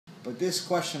but this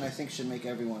question I think should make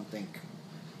everyone think.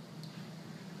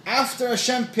 After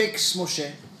Hashem picks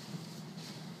Moshe,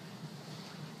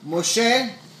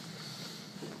 Moshe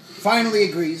finally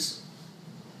agrees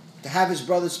to have his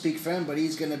brother speak for him, but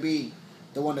he's going to be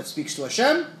the one that speaks to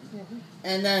Hashem,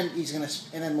 and then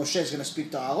Moshe is going to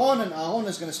speak to Aaron, and Aaron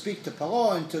is going to speak to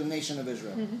Paro and to the nation of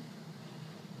Israel.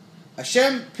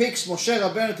 Hashem picks Moshe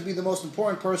Rabbeinu to be the most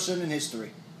important person in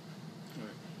history.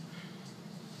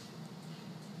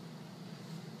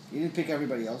 He didn't pick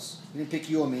everybody else. He didn't pick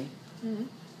you or me.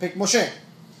 Pick Moshe.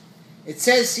 It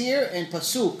says here in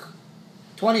Pasuk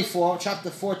 24, chapter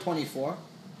 4, 24,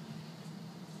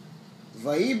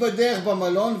 ויהי בדרך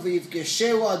במלון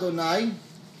ויפגשהו אדוני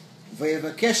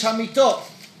ויבקש המיתו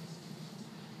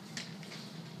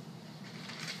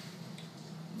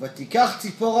ותיקח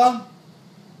ציפורה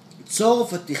צור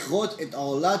ותכרות את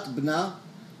עורלת בנה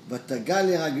ותגע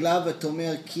לרגליו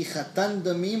ותאמר כי חתן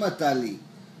דמים אתה לי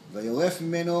ויורף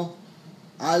ממנו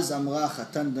אז אמרה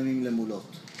חתן דמים למולות.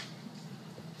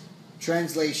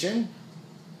 Translation: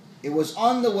 It was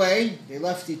on the way, they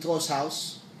left Yitro's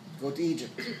house to go to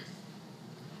Egypt.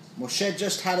 Moshe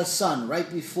just had a son.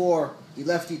 Right before he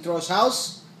left Yitro's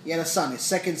house, he had a son, his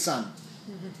second son.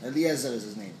 Eliezer is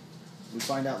his name. We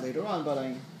find out later on, but I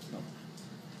know.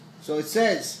 So it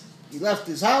says, he left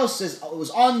his house, says it was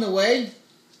on the way,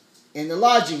 in the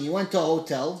lodging, he went to a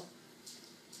hotel,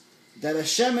 that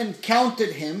Hashem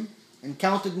encountered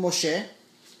Moshe,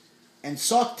 and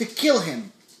sought to kill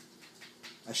him.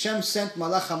 Hashem sent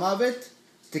Malach HaMavet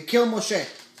to kill Moshe.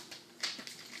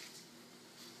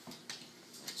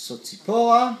 So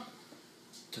Tzipporah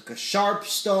took a sharp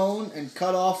stone and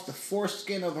cut off the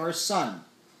foreskin of her son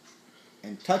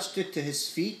and touched it to his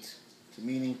feet,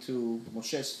 meaning to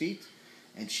Moshe's feet,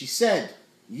 and she said,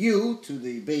 you, to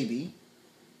the baby,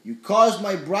 you caused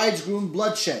my bridegroom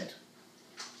bloodshed,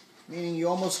 meaning you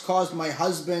almost caused my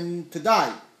husband to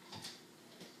die.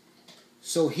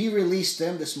 So he released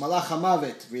him, this Malach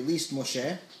HaMavet released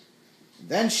Moshe.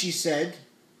 Then she said,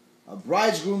 a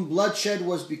bridegroom bloodshed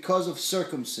was because of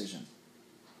circumcision.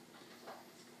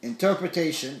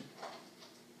 Interpretation: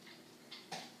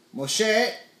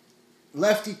 Moshe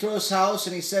left Yitro's house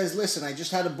and he says, listen, I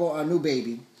just had a new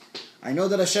baby. I know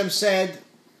that Hashem said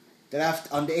that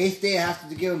on the 8th day I have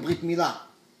to give him Brit Milah.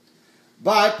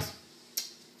 But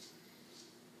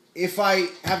if I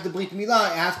have the Brit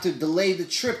Milah, I have to delay the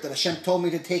trip that Hashem told me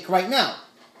to take right now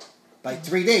by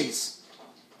 3 days.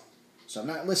 So I'm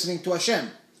not listening to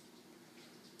Hashem.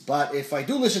 But if I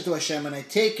do listen to Hashem and I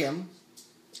take him,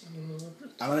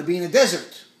 I'm going to be in the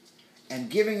desert. And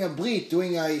giving a Brit,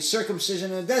 doing a circumcision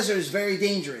in the desert is very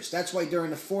dangerous. That's why during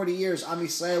the 40 years Am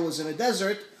Yisrael was in a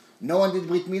desert, no one did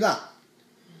Brit Milah.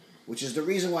 Which is the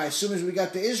reason why as soon as we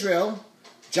got to Israel,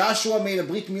 Joshua made a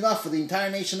Brit Milah for the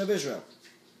entire nation of Israel.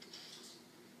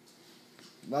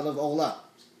 A lot of Orla,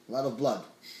 a lot of blood.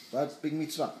 But big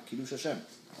mitzvah, Kiddush Hashem.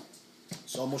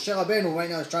 So Moshe Rabbeinu right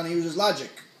now is trying to use his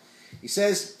logic. He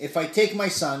says, if I take my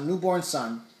son, newborn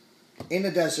son, in the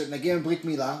desert and I give him Brit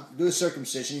Milah, do a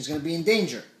circumcision, he's going to be in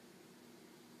danger.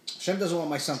 Hashem doesn't want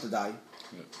my son to die.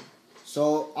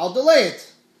 So I'll delay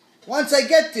it. Once I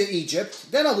get to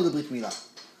Egypt, then I'll do the Brit Milah.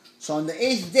 So on the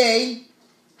 8th day,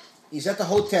 he's at the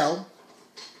hotel,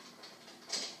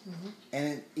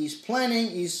 and he's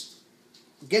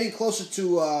getting closer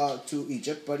to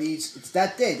Egypt, but it's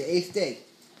that day, the 8th day.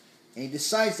 And he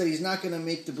decides that he's not going to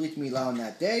make the Brit Milah on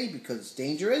that day because it's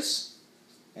dangerous,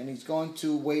 and he's going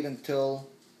to wait until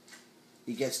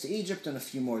he gets to Egypt in a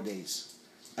few more days.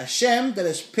 Hashem, that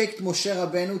has picked Moshe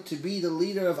Rabbeinu to be the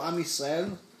leader of Am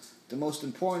Yisrael, the most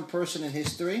important person in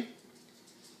history,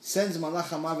 sends Malach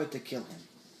HaMavet to kill him.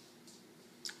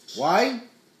 Why?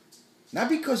 Not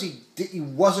because he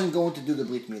wasn't going to do the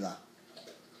Brit Milah,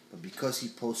 but because he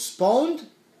postponed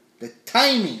the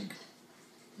timing.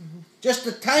 Just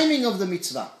the timing of the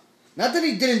mitzvah. Not that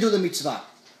he didn't do the mitzvah.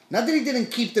 Not that he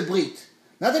didn't keep the brit.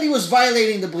 Not that he was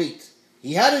violating the brit.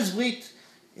 He had his brit.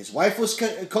 His wife was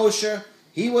kosher.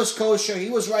 He was kosher. He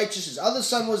was righteous. His other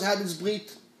son had his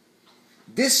brit.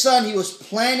 This son, he was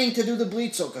planning to do the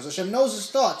brit, so because Hashem knows his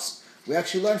thoughts. We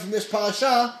actually learned from this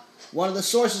parasha, one of the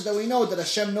sources that we know that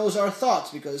Hashem knows our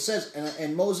thoughts, because it says,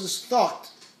 and Moses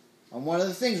thought. On one of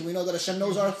the things, we know that Hashem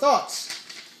knows our thoughts.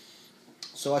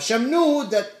 So Hashem knew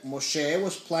that Moshe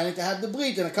was planning to have the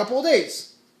Brit in a couple of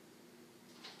days.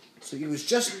 So he was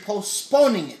just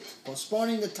postponing it,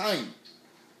 postponing the time.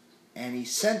 And he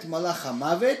sent Malach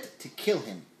HaMavet to kill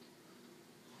him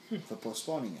for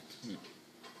postponing it.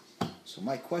 So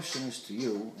my question is to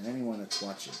you and anyone that's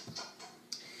watching.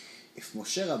 If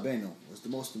Moshe Rabbeinu was the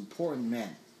most important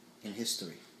man in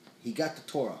history, he got the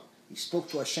Torah, he spoke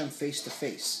to Hashem face to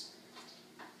face,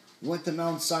 He went to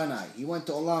Mount Sinai. He went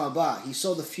to Olam Haba. He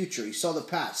saw the future. He saw the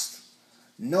past.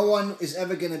 No one is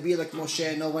ever going to be like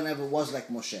Moshe. No one ever was like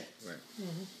Moshe. Right.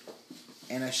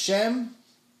 And Hashem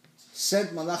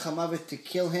sent Malach HaMavet to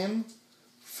kill him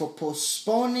for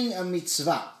postponing a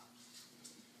mitzvah.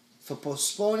 For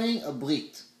postponing a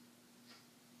brit.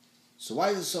 So why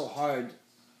is it so hard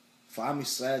for Am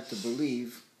Yisrael to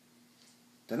believe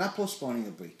they're not postponing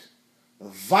a brit, they're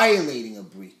violating a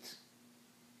brit,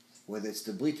 whether it's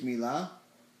the brit milah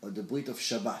or the brit of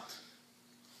Shabbat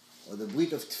or the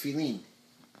brit of tefillin,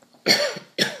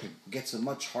 gets a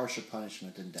much harsher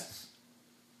punishment than death.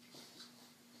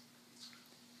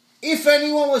 If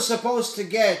anyone was supposed to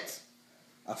get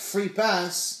a free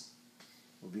pass,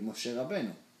 it would be Moshe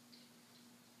Rabbeinu.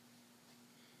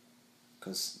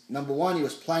 Because number one, he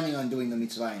was planning on doing the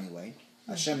mitzvah anyway.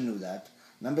 Hashem knew that.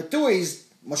 Number two is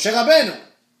Moshe Rabbeinu.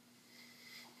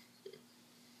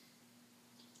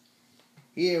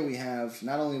 Here we have,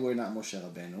 not only we're not Moshe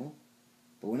Rabbeinu,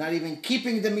 but we're not even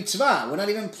keeping the mitzvah. We're not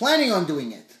even planning on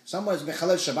doing it. Someone is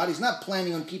Mechalel Shabbat, he's not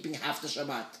planning on keeping half the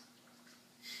Shabbat.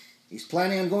 He's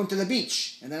planning on going to the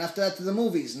beach, and then after that to the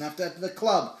movies, and after that to the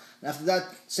club, and after that,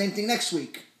 same thing next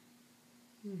week.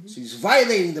 So he's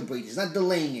violating the brit. He's not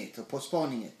delaying it or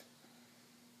postponing it.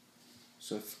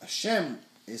 So if Hashem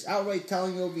is outright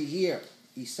telling you over here,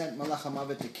 he sent Malach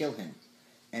HaMavet to kill him,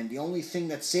 and the only thing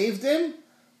that saved him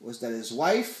was that his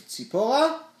wife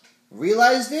Tzipora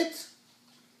realized it,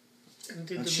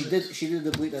 and she did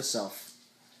the brit herself,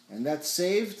 and that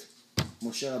saved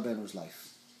Moshe Rabbeinu's life.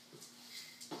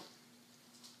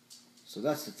 So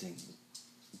that's the thing.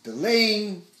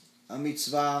 Delaying a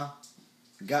mitzvah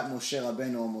got Moshe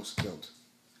Rabbeinu almost killed.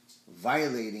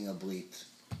 Violating a brit,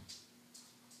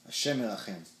 Hashem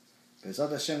Erachem.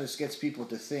 Bezrat Hashem, this gets people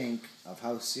to think of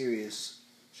how serious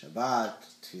Shabbat,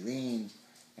 Tefillin,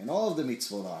 and all of the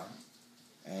mitzvot are.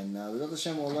 And Bezrat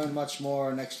Hashem will learn much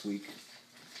more next week.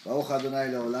 Baruch Adonai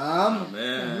Le'olam.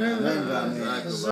 Amen. Amen. Amen.